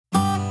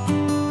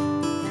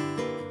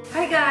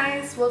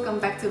guys, welcome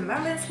back to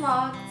Merlyn's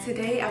vlog.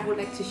 Today I would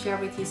like to share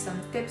with you some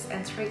tips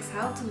and tricks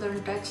how to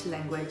learn Dutch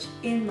language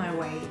in my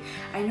way.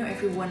 I know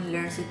everyone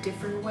learns a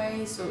different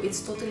way, so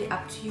it's totally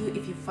up to you.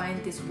 If you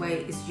find this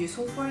way is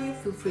useful for you,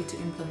 feel free to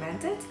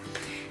implement it.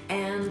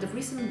 And the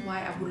reason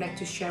why I would like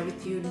to share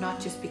with you, not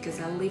just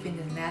because I live in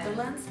the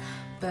Netherlands,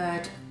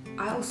 but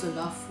I also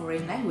love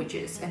foreign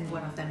languages, and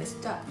one of them is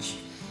Dutch.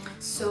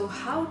 So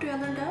how do I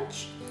learn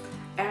Dutch?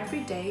 Every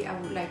day I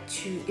would like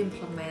to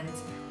implement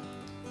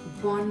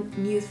one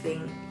new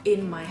thing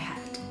in my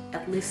head,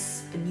 at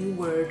least a new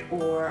word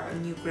or a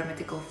new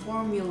grammatical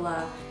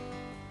formula,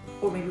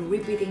 or maybe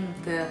repeating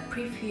the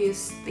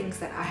previous things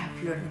that I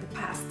have learned in the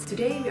past.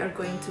 Today we are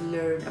going to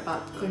learn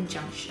about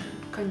conjunction.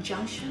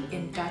 Conjunction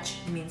in Dutch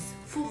means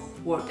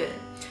voegwoorden.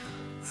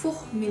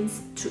 Voeg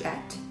means to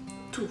add,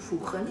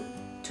 toevoegen,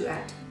 to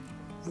add.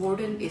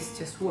 Woorden is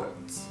just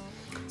words.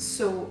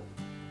 So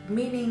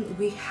meaning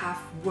we have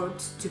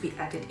words to be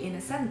added in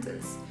a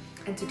sentence.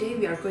 And today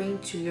we are going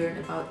to learn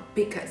about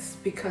because.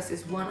 Because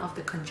is one of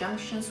the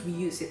conjunctions, we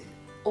use it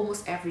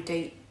almost every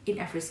day in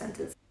every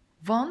sentence.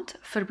 Want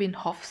verbindt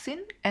hoofdzin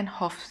en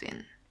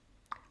hoofdzin.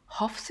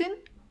 Hoofdzin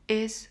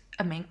is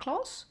a main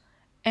clause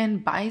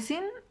and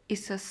bijzin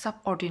is a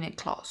subordinate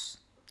clause.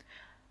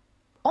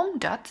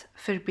 Omdat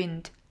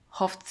verbindt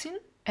hoofdzin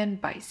en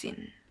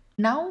bijzin.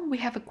 Now we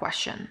have a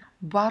question.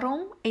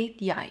 Waarom eet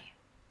jij?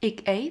 Ik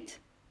eet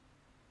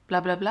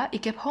bla bla bla,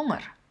 ik heb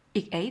honger.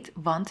 Ik eet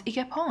want ik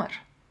heb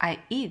honger. I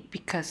eat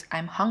because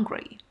I'm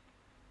hungry.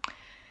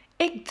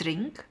 Ik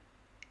drink,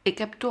 ik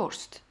heb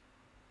dorst.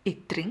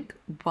 Ik drink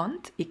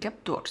want ik heb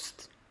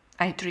dorst.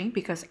 I drink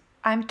because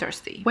I'm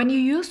thirsty. When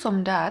you use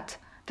omdat,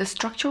 the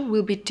structure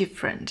will be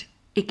different.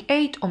 Ik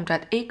eet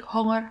omdat ik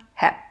honger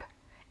heb.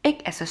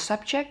 Ik as a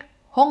subject,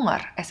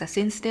 honger as a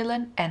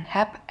zinsdelen en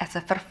heb as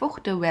a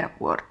vervoegde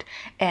werkwoord.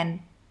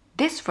 And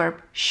this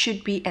verb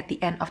should be at the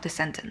end of the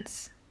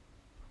sentence.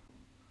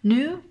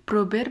 Nu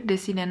probeer de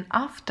zinnen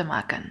af te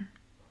maken.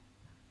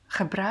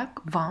 Gebruik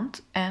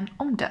want en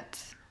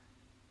omdat.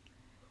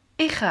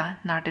 Ik ga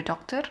naar de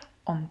dokter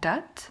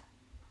omdat.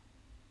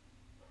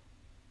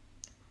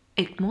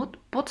 Ik moet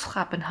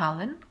boodschappen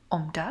halen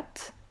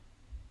omdat.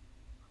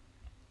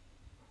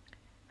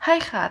 Hij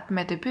gaat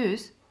met de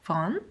bus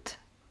want.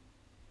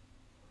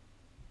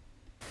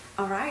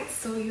 Alright,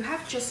 so you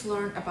have just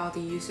learned about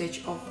the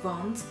usage of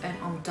want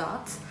and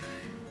omdat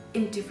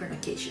in different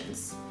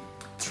occasions.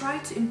 Try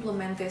to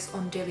implement this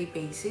on a daily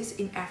basis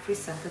in every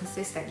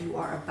sentences that you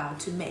are about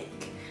to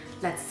make.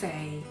 Let's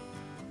say,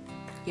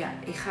 ja,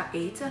 ik ga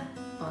eten,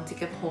 want ik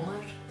heb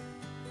honger.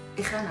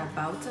 Ik ga naar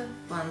buiten,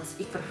 want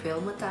ik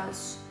verveel me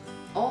thuis.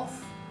 Of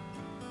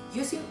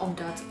using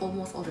omdat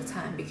almost all the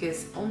time,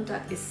 because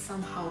omdat is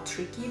somehow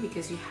tricky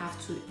because you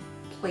have to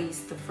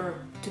place the verb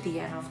to the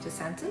end of the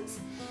sentence.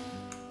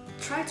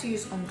 Try to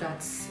use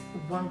omdat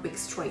 1 week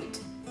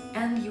straight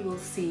and you will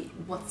see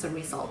what's the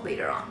result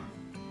later on.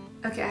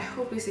 Okay, I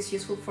hope this is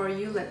useful for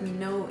you. Let me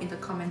know in the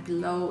comment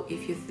below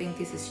if you think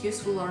this is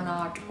useful or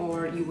not,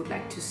 or you would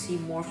like to see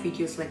more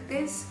videos like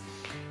this.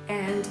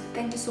 And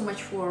thank you so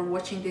much for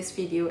watching this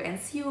video, and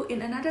see you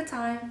in another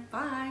time.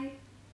 Bye!